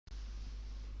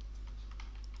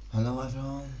Hello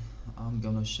everyone, I'm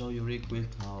gonna show you real quick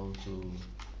how to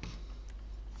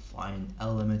find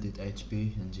unlimited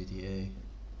HP in GTA.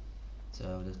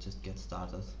 So let's just get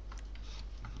started.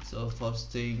 So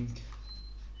first thing,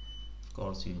 of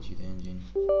course you need the engine.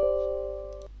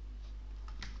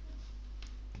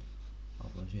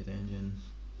 Open the engine.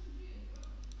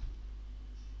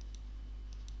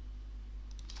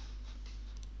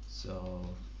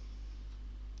 So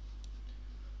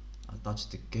attach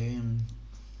the game.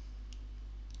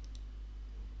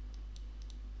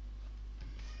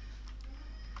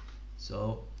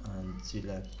 So and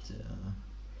select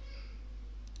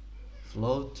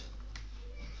float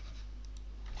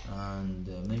and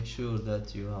make sure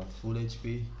that you have full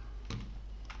HP.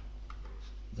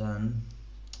 Then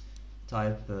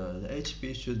type the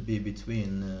HP should be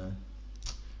between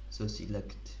so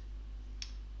select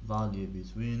value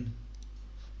between,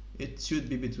 it should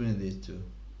be between these two.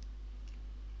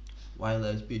 While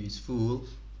HP is full,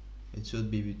 it should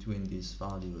be between these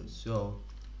values. So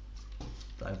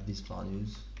type these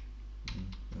values 9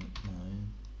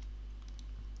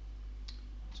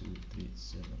 2 3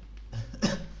 7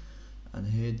 and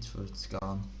hit for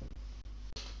scan.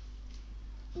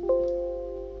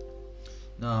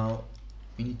 Now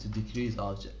we need to decrease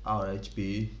our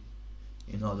HP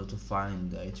in order to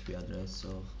find the HP address.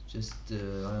 So just I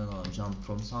don't know, jump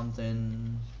from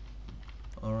something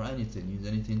or anything, use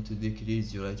anything to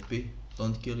decrease your HP.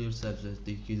 Don't kill yourself, just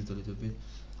decrease it a little bit.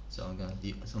 So I'm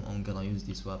gonna use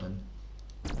this weapon.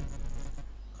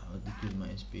 I'll decrease my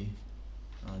HP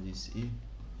as you see.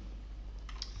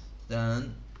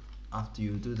 Then after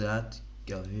you do that,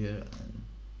 go here and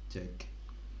check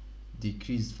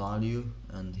decrease value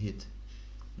and hit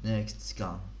next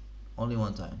scan only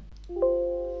one time.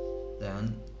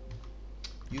 Then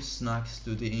use snacks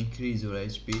to increase your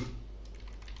HP.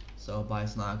 So buy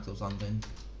snacks or something.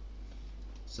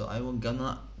 So I'm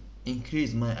gonna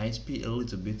increase my HP a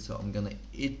little bit, so I'm gonna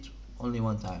eat only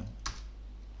one time.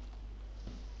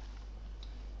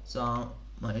 So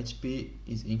my HP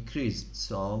is increased,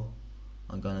 so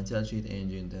I'm gonna tell cheat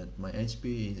engine that my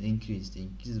HP is increased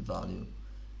value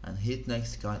and hit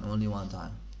next scan only one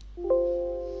time.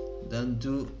 Then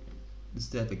do the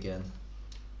step again.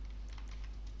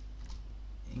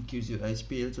 Increase your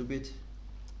HP a little bit,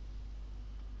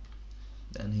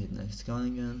 then hit next scan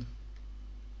again.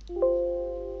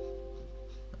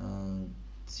 And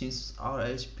since our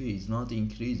HP is not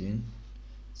increasing,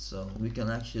 so we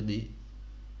can actually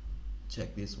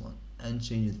check this one and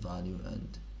change its value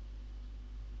and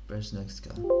press next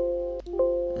scan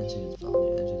and change its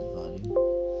value and change its value.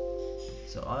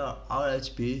 So our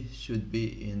HP should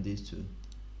be in these two,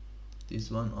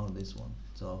 this one or this one.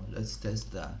 So let's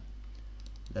test that.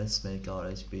 Let's make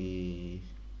our HP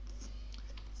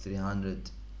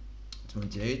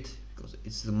 328 because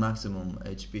it's the maximum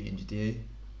HP in GTA.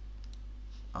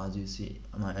 As you see,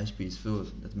 my HP is full.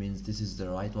 That means this is the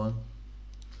right one.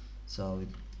 So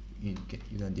you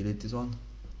can delete this one.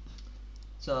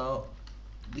 So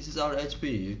this is our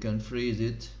HP. You can freeze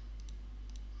it.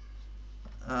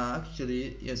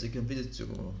 Actually, yes, you can freeze it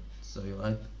too. So your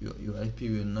HP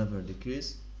will never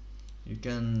decrease. You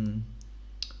can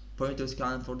pointer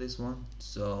scan for this one.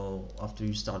 So after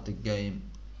you start the game,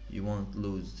 you won't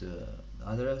lose the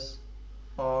address.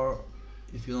 Or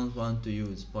if you don't want to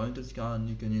use pointer scan,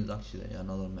 you can use actually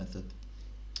another method.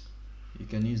 You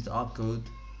can use the opcode.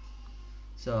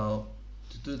 So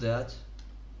to do that,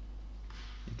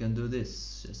 you can do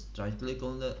this. Just right click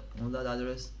on that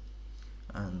address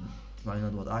and find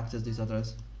out what access this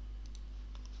address.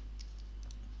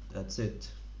 That's it.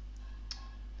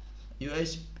 You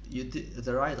did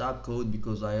the right opcode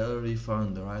because I already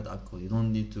found the right opcode. You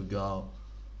don't need to go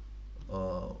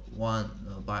you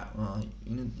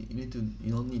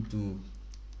don't need to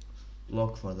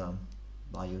look for them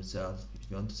by yourself. If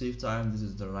you want to save time, this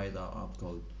is the right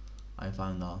opcode I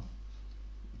found out.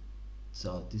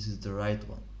 So this is the right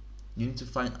one. You need to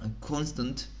find a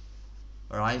constant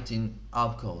writing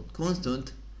opcode.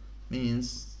 Constant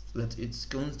means that it's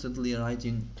constantly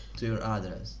writing to your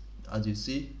address. As you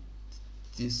see,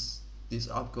 these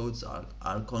opcodes are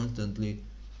constantly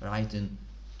writing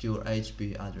to your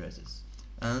HP addresses,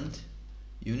 and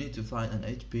you need to find an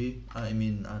an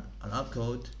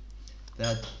opcode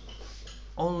that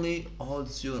only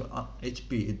holds your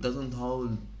HP. It doesn't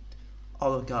hold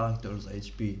other characters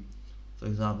HP. For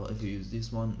example, if you use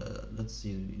this one, let's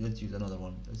use another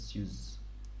one. Let's use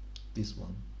this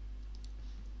one.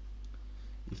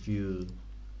 If you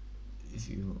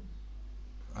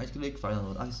right click, find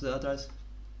out access address,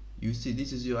 you see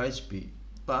this is your HP,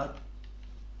 but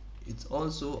it's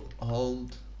also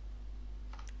hold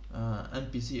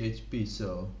NPC HP.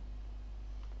 So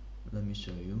let me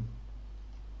show you.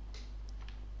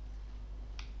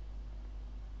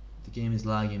 The game is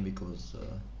lagging because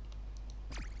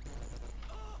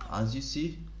as you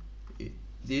see,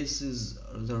 this is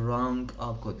the wrong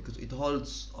opcode because it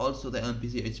holds also the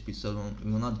NPC HP, so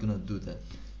we're not gonna do that.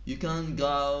 You can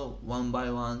go one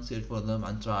by one, search for them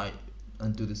and try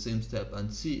and do the same step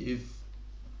and see if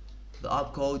the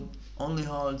opcode only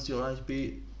holds your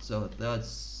HP, so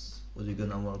that's what you're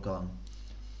gonna work on.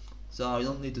 So I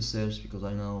don't need to search because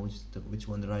I know which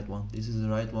one the right one. This is the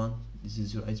right one, this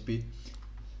is your HP.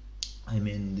 I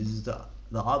mean, this is the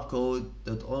opcode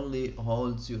that only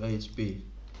holds your HP.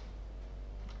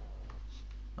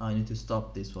 I need to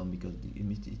stop this one because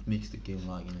it makes the game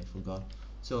lagging, I forgot.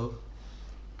 So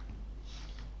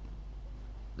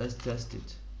let's test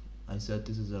it. I said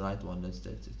this is the right one, let's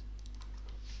test it.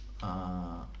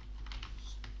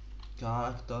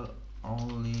 Character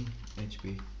only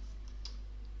HP.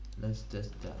 Let's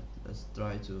test that. Let's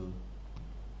try to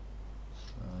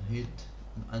hit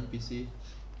an NPC.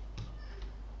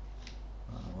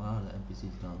 Wow, the NPC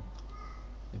is gone.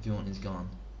 Everyone is gone.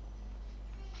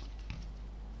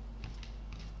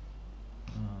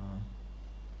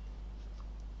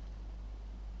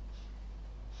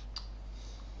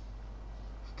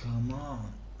 Come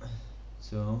on.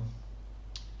 So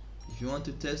if you want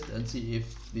to test and see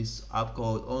if this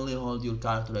opcode only holds your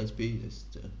character HP,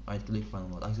 just right click,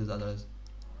 find what access address.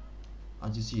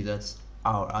 As you see, that's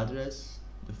our address,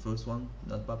 the first one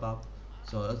that pop up.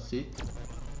 So let's see.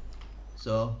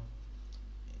 So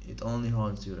it only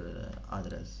holds your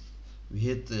address. We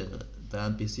hit the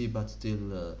NPC, but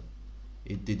still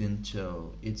it didn't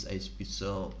show its HP.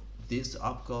 So this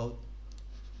opcode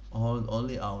hold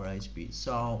only our HP.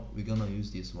 So we're gonna use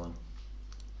this one.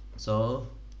 So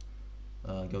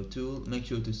go to, make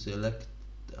sure to select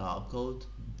opcode,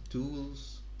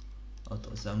 tools, auto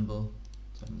assemble,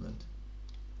 template,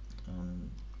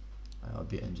 and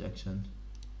IRB injection.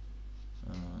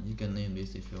 You can name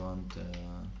this if you want.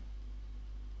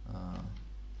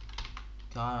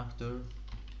 Character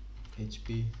HP.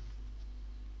 You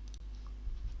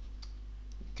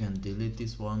can delete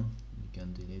this one, you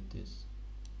can delete this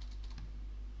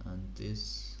and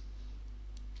this,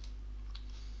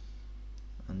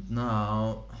 and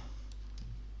now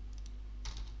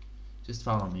just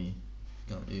follow me.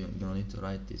 You're gonna need to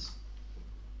write this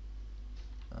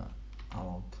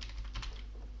alloc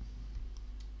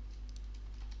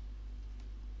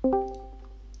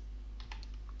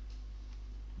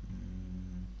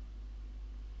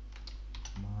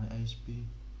my HP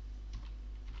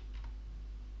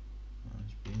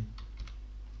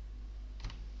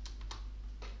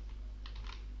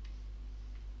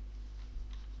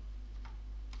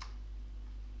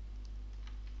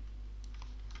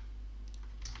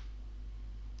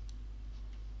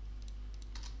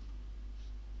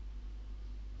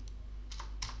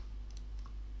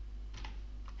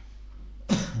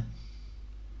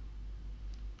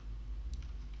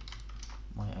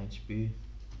my HP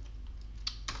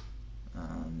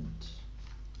and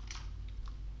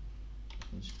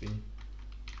HP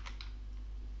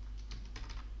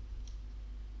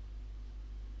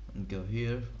and go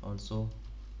here also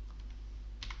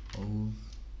of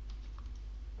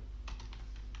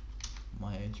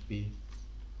my HP,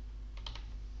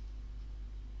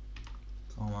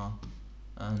 comma,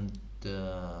 and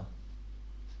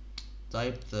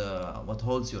type what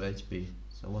holds your HP.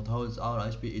 So what holds our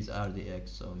HP is RDX,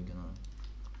 so we're gonna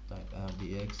type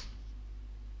RDX.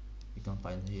 You can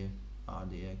find here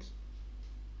RDX.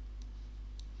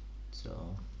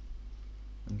 So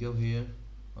and go here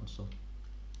also.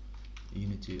 You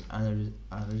need to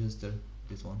unregister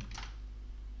this one.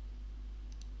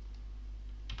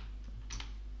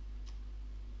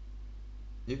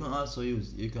 You can also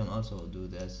do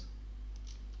this.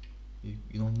 You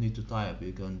don't need to type,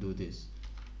 you can do this.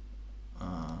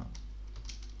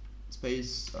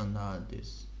 Space and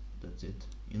this. That's it.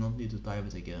 You don't need to type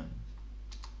it again.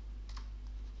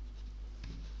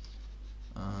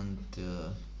 And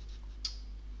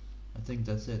I think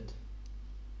that's it.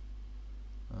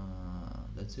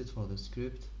 That's it for the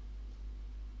script.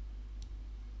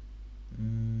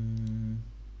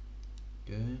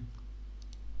 Okay.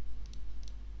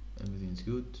 Everything's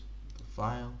good.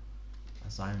 File.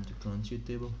 Assign to current sheet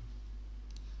table.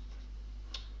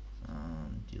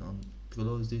 And you don't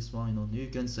close this one. You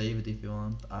can save it if you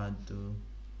want. Add to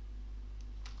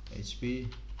HP.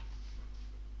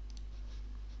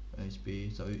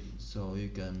 So you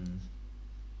can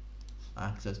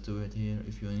access to it here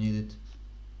if you need it.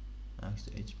 Access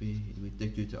to HP. It will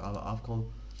take you to our opcode.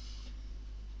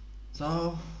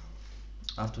 So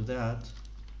after that,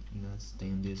 let's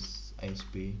name this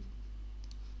HP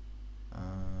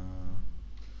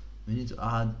we need to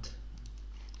add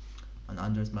an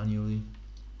address manually.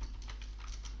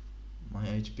 My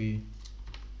HP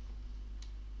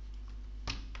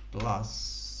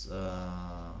plus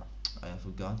I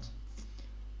forgot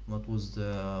what was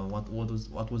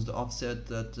the offset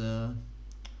that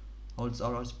holds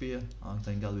our HP. Oh,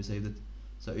 thank God we saved it.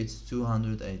 So it's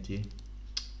 280.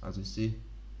 As you see,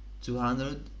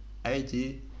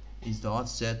 280 is the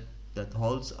offset that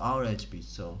holds our HP.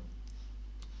 So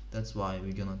that's why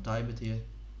we're gonna type it here.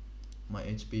 My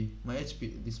HP,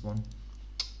 this one.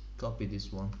 Copy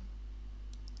this one.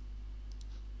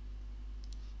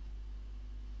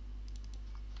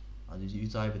 As you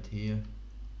type it here,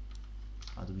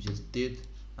 as we just did,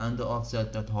 and the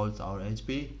offset that holds our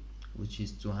HP, which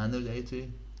is 280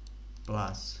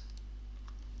 plus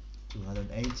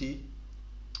 280.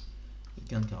 You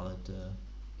can call it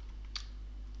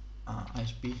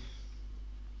HP,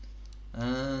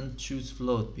 and choose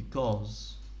float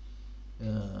because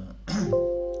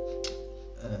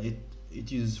it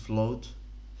uses float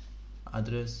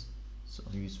address, so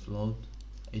use float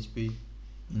HP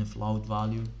in a float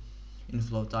value, in a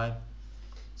float type.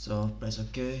 So press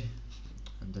OK,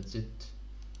 and that's it.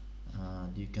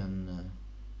 You can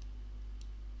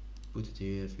put it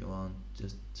here if you want,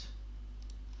 just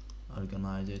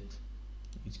organize it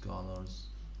with colors.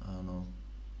 I don't know,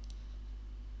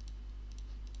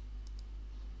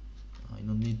 I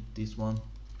don't need this one.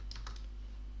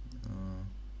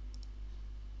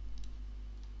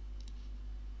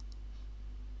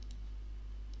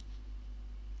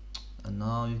 And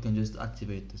now you can just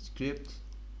activate the script,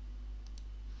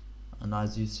 and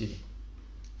as you see,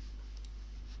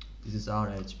 this is our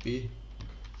HP.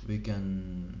 We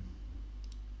can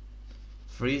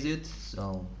freeze it,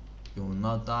 so you will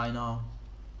not die now.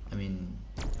 I mean,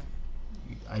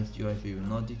 your HP will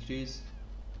not decrease.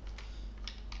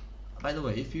 By the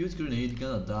way, if you use grenade, you're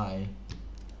gonna die.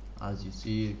 As you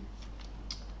see,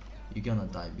 you're gonna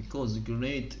die because the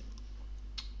grenade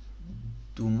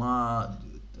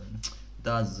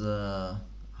does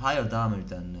higher damage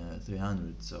than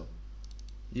 300. So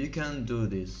you can do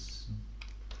this.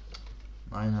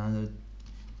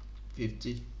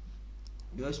 950.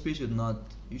 Your HP should not.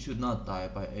 You should not die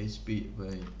by HP.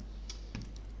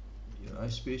 Your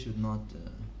HP should not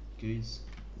increase.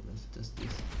 Let's test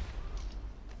this.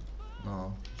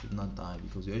 No, you should not die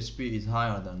because your HP is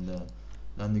higher than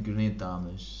the grenade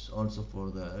damage. Also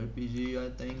for the RPG, I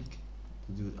think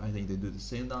they do the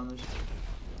same damage.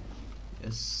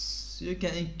 Yes, you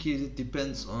can increase it.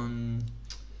 Depends on.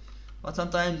 But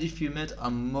sometimes if you met a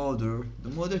modder, the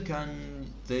modder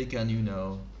they can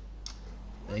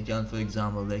for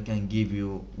example, they can give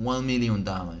you 1 million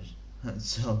damage.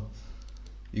 So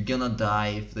you're gonna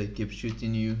die if they keep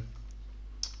shooting you,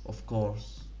 of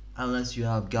course, unless you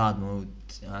have God mode,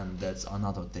 and that's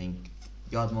another thing.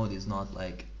 God mode is not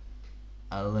like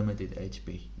unlimited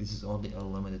HP. This is only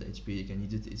unlimited HP. You can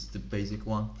use it. It's the basic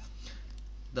one.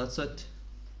 That's it.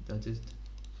 That's it.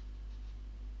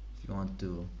 If you want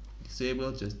to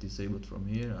disable, just disable it from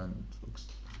here, and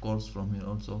of course from here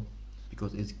also,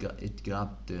 because it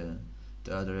grabbed the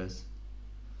address.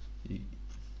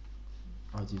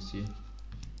 As you see.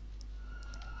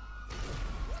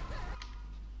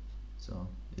 So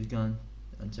you can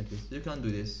uncheck this. You can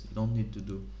do this. You don't need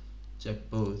to check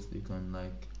both. You can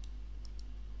like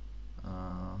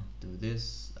do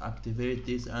this, activate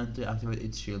this, and deactivate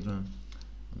its children,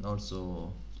 and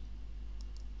also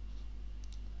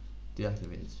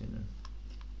deactivate its children.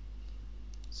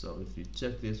 So if you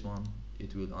check this one,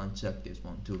 it will uncheck this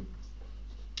one too.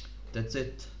 That's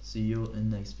it. See you in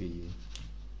next video.